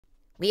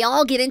We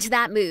all get into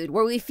that mood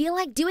where we feel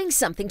like doing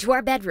something to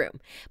our bedroom,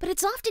 but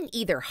it's often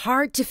either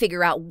hard to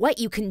figure out what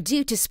you can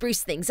do to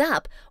spruce things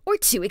up or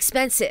too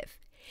expensive.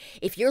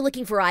 If you're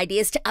looking for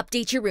ideas to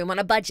update your room on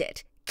a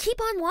budget,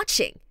 keep on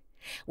watching.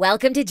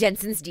 Welcome to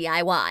Jensen's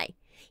DIY.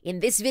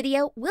 In this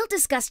video, we'll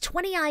discuss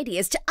 20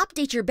 ideas to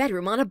update your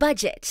bedroom on a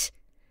budget.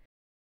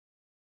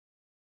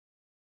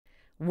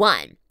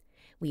 1.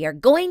 We are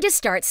going to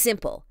start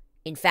simple.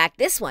 In fact,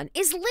 this one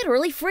is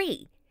literally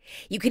free.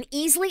 You can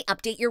easily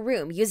update your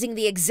room using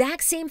the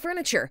exact same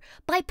furniture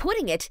by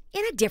putting it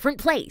in a different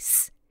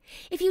place.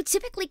 If you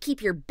typically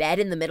keep your bed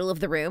in the middle of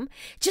the room,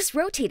 just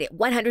rotate it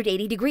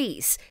 180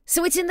 degrees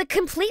so it's in the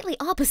completely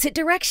opposite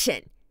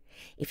direction.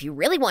 If you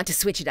really want to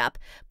switch it up,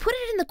 put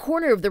it in the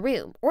corner of the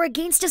room or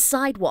against a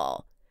side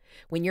wall.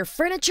 When your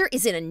furniture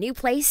is in a new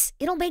place,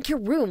 it'll make your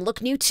room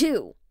look new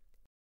too.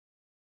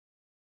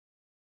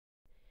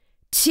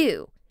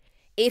 2.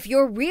 If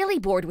you're really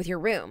bored with your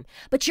room,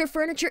 but your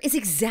furniture is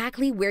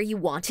exactly where you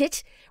want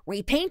it,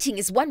 repainting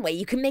is one way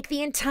you can make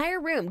the entire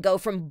room go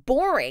from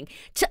boring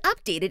to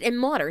updated and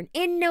modern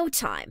in no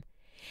time.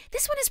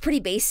 This one is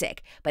pretty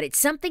basic, but it's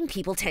something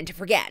people tend to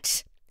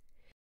forget.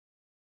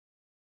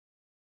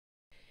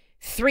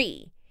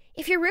 3.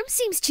 If your room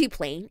seems too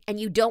plain and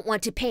you don't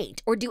want to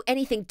paint or do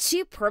anything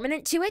too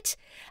permanent to it,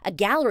 a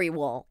gallery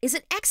wall is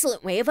an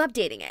excellent way of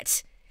updating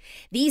it.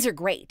 These are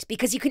great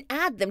because you can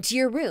add them to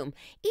your room,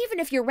 even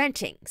if you're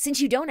renting, since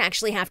you don't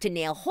actually have to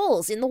nail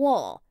holes in the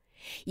wall.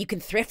 You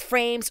can thrift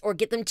frames or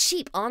get them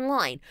cheap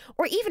online,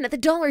 or even at the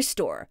dollar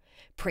store.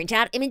 Print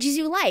out images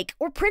you like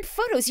or print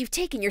photos you've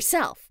taken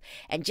yourself,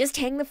 and just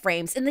hang the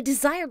frames in the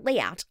desired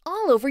layout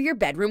all over your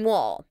bedroom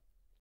wall.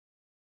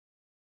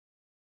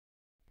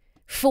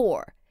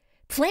 4.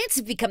 Plants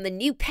have become the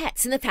new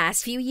pets in the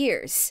past few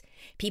years.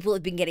 People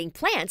have been getting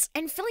plants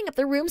and filling up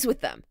their rooms with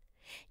them.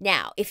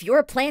 Now, if you're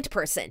a plant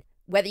person,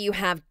 whether you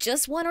have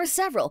just one or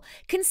several,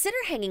 consider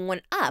hanging one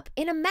up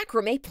in a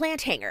macrame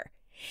plant hanger.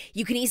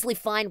 You can easily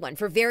find one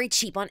for very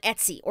cheap on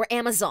Etsy or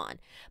Amazon,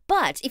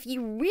 but if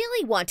you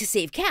really want to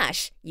save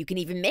cash, you can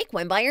even make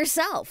one by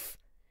yourself.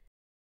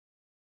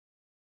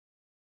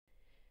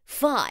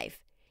 5.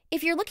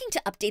 If you're looking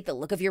to update the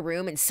look of your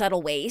room in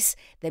subtle ways,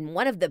 then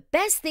one of the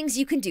best things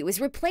you can do is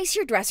replace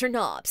your dresser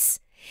knobs.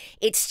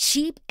 It's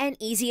cheap and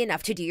easy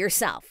enough to do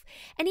yourself,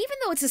 and even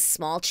though it's a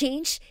small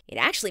change, it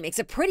actually makes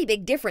a pretty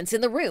big difference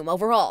in the room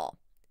overall.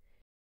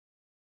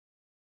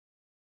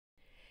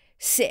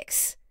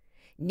 6.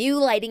 New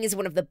lighting is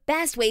one of the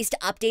best ways to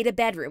update a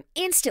bedroom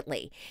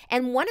instantly,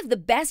 and one of the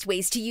best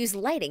ways to use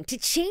lighting to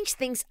change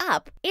things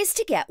up is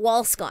to get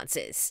wall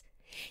sconces.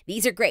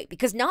 These are great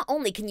because not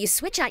only can you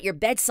switch out your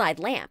bedside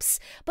lamps,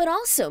 but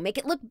also make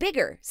it look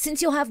bigger since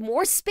you'll have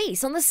more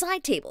space on the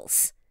side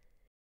tables.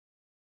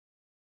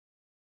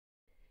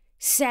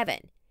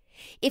 7.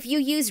 If you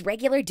use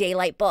regular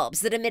daylight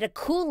bulbs that emit a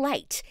cool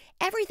light,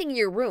 everything in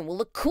your room will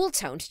look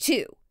cool-toned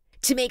too.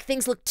 To make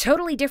things look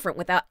totally different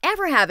without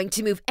ever having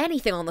to move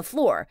anything on the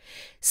floor,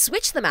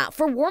 switch them out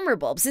for warmer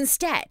bulbs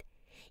instead.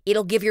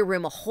 It'll give your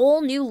room a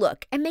whole new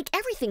look and make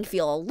everything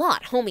feel a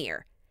lot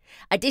homier.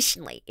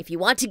 Additionally, if you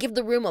want to give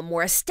the room a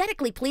more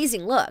aesthetically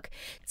pleasing look,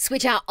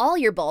 switch out all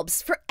your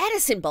bulbs for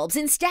Edison bulbs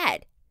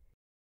instead.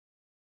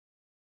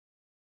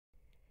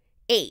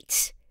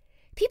 8.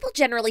 People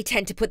generally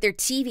tend to put their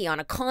TV on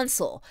a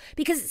console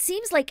because it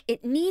seems like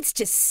it needs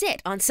to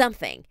sit on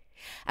something.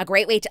 A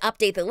great way to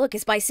update the look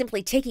is by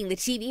simply taking the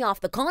TV off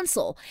the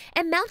console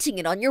and mounting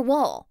it on your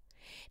wall.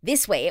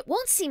 This way, it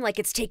won't seem like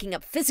it's taking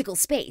up physical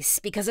space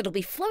because it'll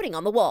be floating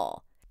on the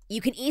wall.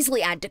 You can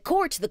easily add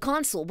decor to the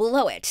console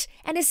below it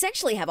and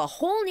essentially have a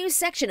whole new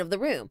section of the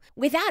room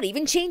without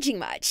even changing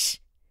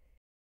much.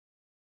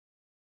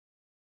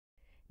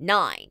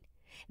 9.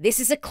 This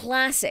is a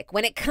classic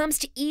when it comes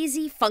to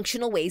easy,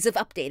 functional ways of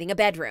updating a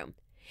bedroom.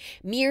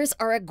 Mirrors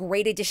are a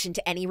great addition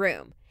to any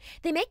room.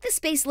 They make the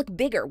space look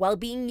bigger while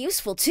being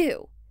useful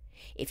too.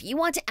 If you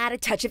want to add a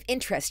touch of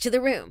interest to the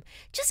room,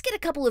 just get a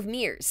couple of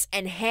mirrors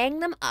and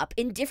hang them up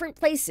in different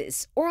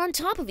places or on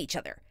top of each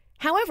other,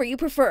 however you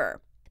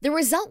prefer. The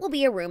result will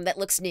be a room that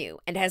looks new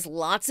and has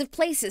lots of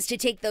places to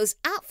take those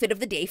outfit of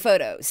the day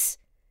photos.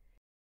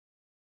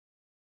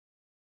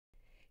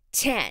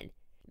 10.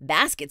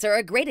 Baskets are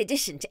a great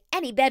addition to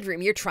any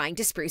bedroom you're trying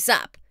to spruce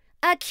up.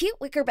 A cute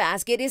wicker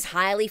basket is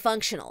highly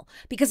functional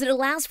because it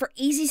allows for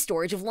easy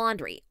storage of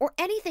laundry or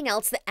anything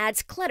else that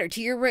adds clutter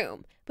to your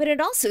room, but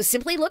it also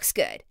simply looks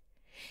good.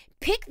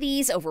 Pick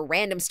these over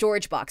random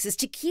storage boxes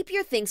to keep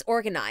your things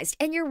organized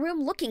and your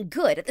room looking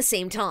good at the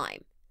same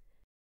time.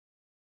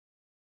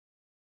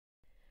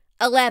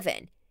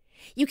 11.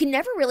 You can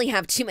never really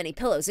have too many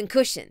pillows and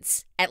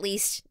cushions, at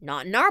least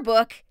not in our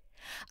book.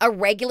 A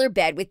regular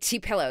bed with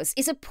 2 pillows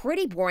is a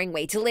pretty boring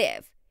way to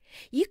live.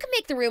 You can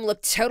make the room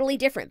look totally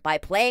different by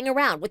playing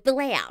around with the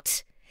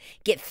layout.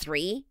 Get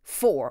 3,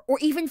 4, or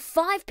even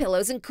 5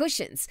 pillows and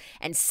cushions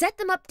and set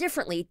them up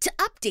differently to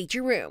update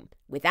your room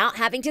without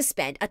having to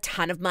spend a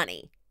ton of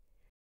money.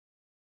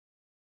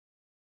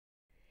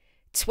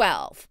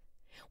 12.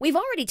 We've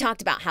already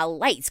talked about how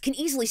lights can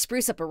easily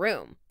spruce up a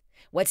room.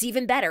 What's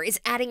even better is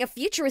adding a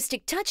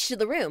futuristic touch to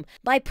the room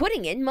by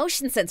putting in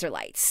motion sensor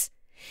lights.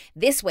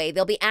 This way,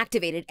 they'll be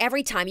activated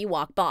every time you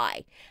walk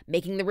by,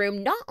 making the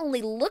room not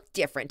only look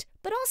different,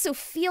 but also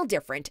feel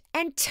different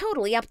and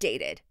totally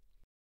updated.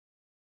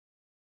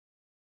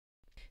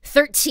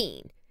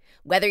 13.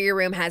 Whether your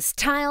room has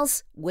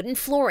tiles, wooden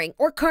flooring,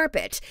 or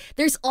carpet,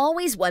 there's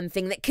always one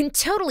thing that can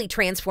totally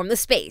transform the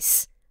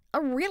space: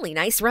 a really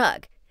nice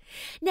rug.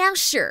 Now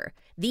sure,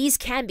 these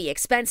can be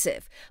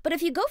expensive, but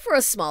if you go for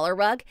a smaller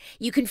rug,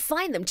 you can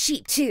find them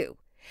cheap too.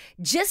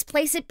 Just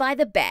place it by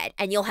the bed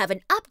and you'll have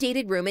an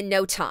updated room in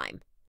no time.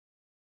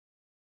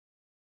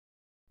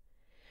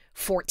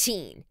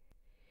 14.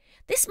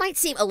 This might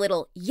seem a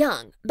little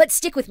young, but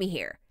stick with me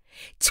here.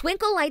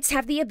 Twinkle lights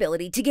have the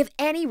ability to give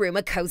any room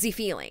a cozy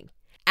feeling.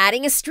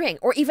 Adding a string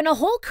or even a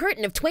whole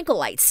curtain of twinkle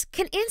lights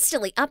can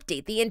instantly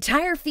update the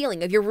entire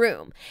feeling of your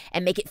room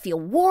and make it feel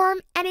warm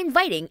and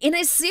inviting in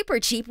a super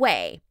cheap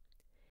way.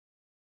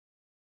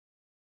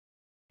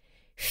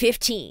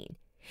 15.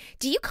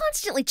 Do you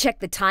constantly check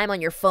the time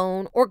on your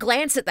phone or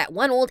glance at that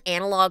one old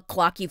analog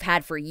clock you've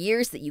had for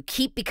years that you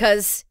keep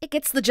because it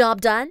gets the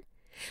job done?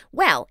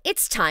 Well,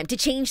 it's time to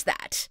change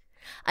that.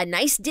 A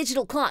nice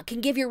digital clock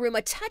can give your room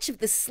a touch of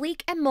the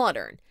sleek and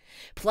modern.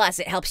 Plus,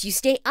 it helps you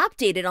stay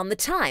updated on the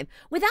time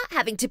without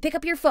having to pick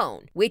up your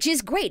phone, which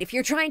is great if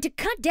you're trying to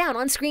cut down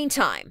on screen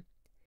time.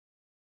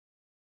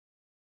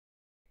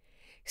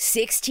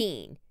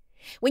 16.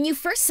 When you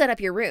first set up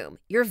your room,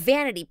 your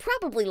vanity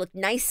probably looked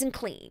nice and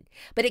clean,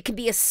 but it can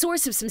be a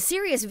source of some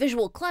serious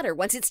visual clutter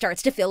once it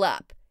starts to fill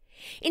up.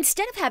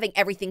 Instead of having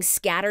everything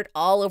scattered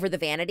all over the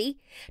vanity,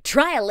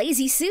 try a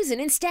Lazy Susan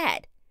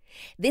instead.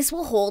 This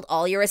will hold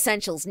all your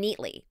essentials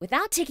neatly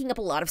without taking up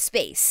a lot of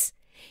space.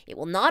 It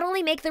will not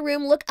only make the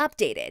room look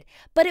updated,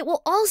 but it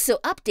will also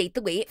update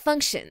the way it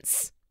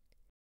functions.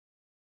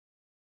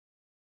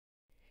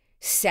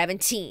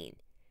 17.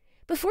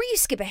 Before you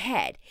skip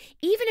ahead,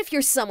 even if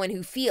you're someone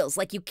who feels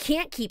like you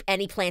can't keep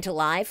any plant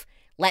alive,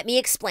 let me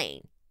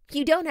explain.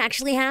 You don't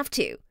actually have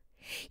to.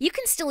 You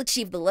can still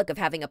achieve the look of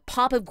having a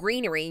pop of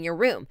greenery in your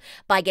room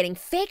by getting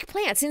fake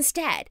plants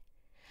instead.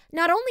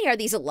 Not only are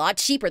these a lot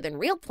cheaper than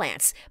real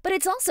plants, but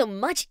it's also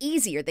much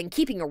easier than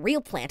keeping a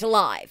real plant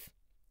alive.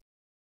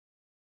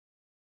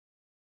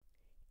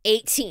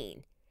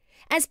 18.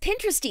 As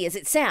Pinteresty as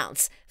it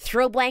sounds,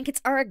 throw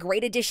blankets are a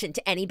great addition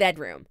to any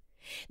bedroom.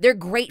 They're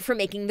great for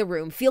making the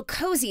room feel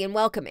cozy and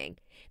welcoming.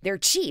 They're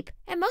cheap,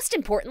 and most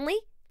importantly,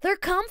 they're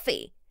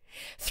comfy.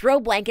 Throw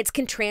blankets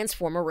can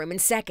transform a room in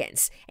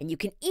seconds, and you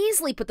can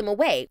easily put them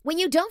away when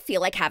you don't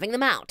feel like having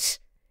them out.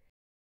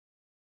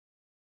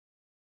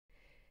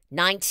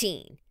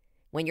 19.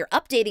 When you're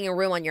updating a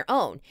room on your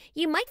own,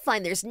 you might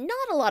find there's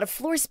not a lot of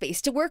floor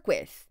space to work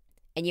with.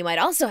 And you might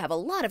also have a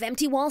lot of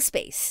empty wall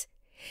space.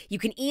 You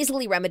can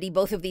easily remedy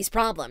both of these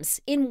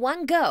problems in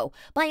one go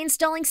by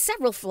installing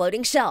several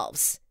floating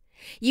shelves.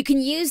 You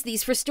can use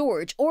these for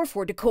storage or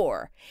for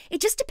decor.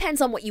 It just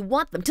depends on what you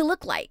want them to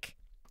look like.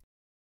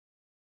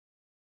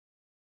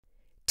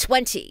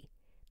 20.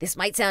 This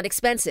might sound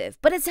expensive,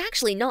 but it's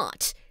actually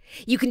not.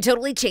 You can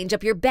totally change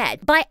up your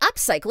bed by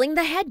upcycling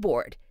the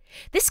headboard.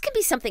 This can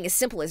be something as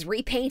simple as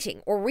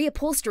repainting or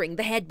reupholstering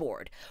the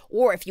headboard.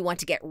 Or if you want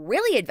to get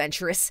really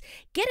adventurous,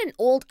 get an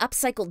old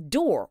upcycled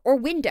door or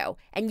window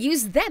and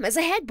use them as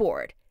a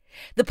headboard.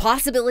 The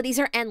possibilities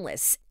are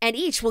endless, and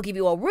each will give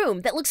you a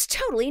room that looks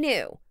totally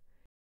new.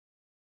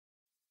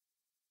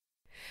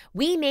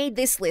 We made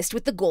this list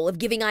with the goal of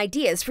giving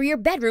ideas for your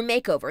bedroom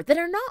makeover that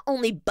are not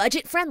only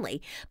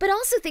budget-friendly, but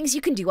also things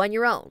you can do on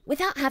your own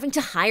without having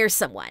to hire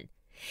someone.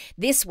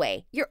 This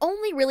way, you're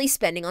only really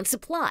spending on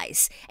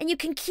supplies, and you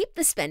can keep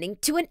the spending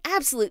to an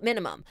absolute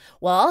minimum,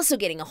 while also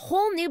getting a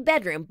whole new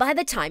bedroom by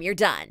the time you're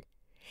done.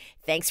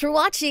 Thanks for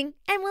watching,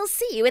 and we'll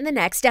see you in the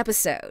next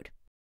episode.